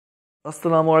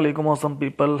Assalamu alaikum awesome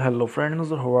people. Hello friends,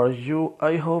 how are you?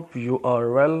 I hope you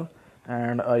are well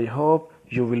and I hope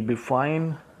you will be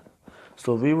fine.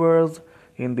 So viewers,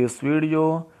 in this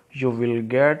video you will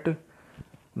get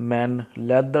men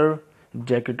leather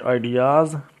jacket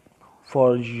ideas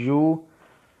for you.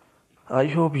 I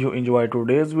hope you enjoy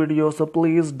today's video, so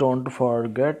please don't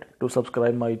forget to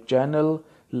subscribe my channel,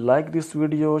 like this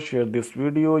video, share this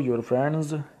video your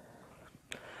friends.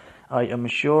 I am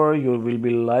sure you will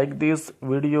be like this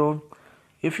video.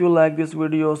 If you like this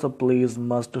video, so please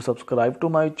must subscribe to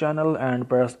my channel and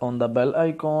press on the bell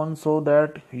icon so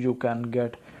that you can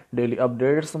get daily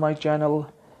updates my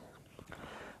channel.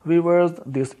 Viewers,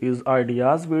 this is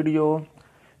ideas video.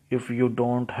 If you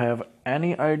don't have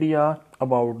any idea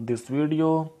about this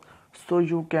video, so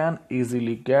you can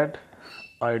easily get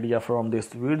idea from this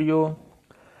video.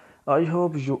 I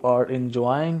hope you are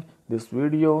enjoying this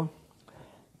video.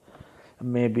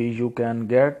 Maybe you can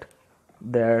get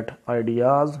that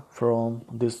ideas from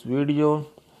this video.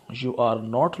 You are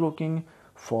not looking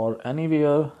for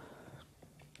anywhere.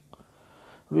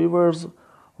 Viewers,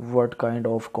 what kind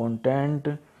of content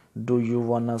do you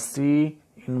wanna see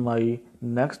in my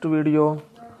next video?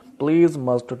 Please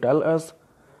must tell us.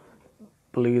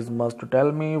 Please must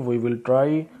tell me. We will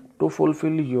try to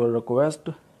fulfill your request.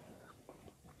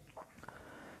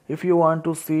 If you want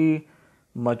to see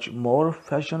much more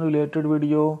fashion related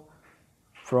video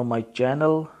from my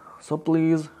channel, so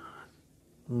please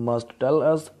must tell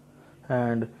us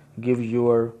and give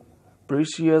your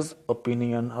precious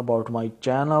opinion about my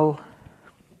channel.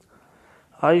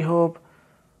 I hope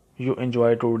you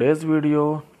enjoy today's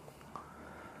video.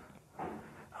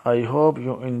 I hope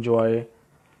you enjoy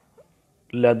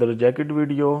leather jacket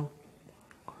video.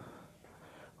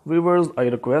 Viewers, I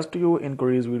request you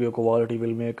increase video quality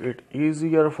will make it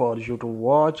easier for you to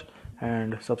watch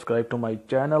and subscribe to my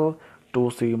channel to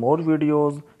see more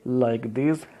videos like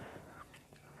this.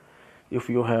 If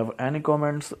you have any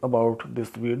comments about this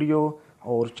video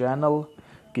or channel,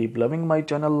 keep loving my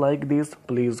channel like this,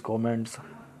 please comments.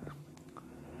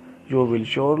 You will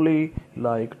surely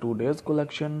like today's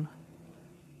collection.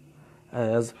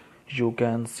 As you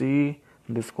can see,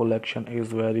 this collection is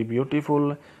very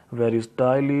beautiful, very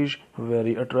stylish,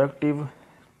 very attractive.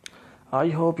 I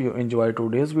hope you enjoy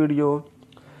today's video.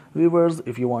 Viewers,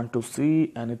 if you want to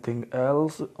see anything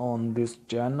else on this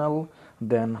channel,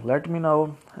 then let me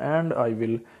know and I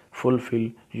will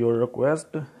fulfill your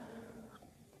request.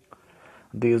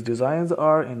 These designs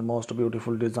are in most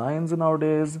beautiful designs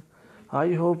nowadays.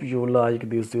 I hope you like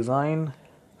this design.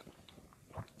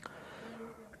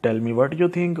 Tell me what you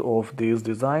think of these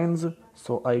designs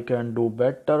so I can do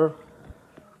better.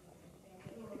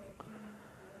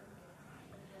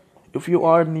 If you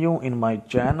are new in my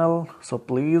channel, so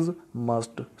please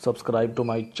must subscribe to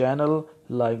my channel,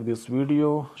 like this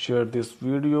video, share this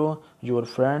video your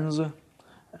friends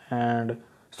and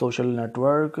social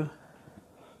network.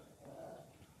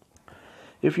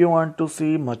 If you want to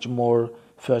see much more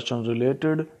fashion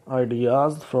related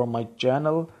ideas from my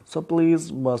channel, so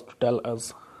please must tell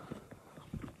us.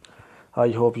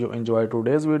 I hope you enjoyed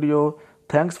today's video.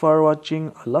 Thanks for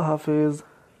watching. Allah Hafiz.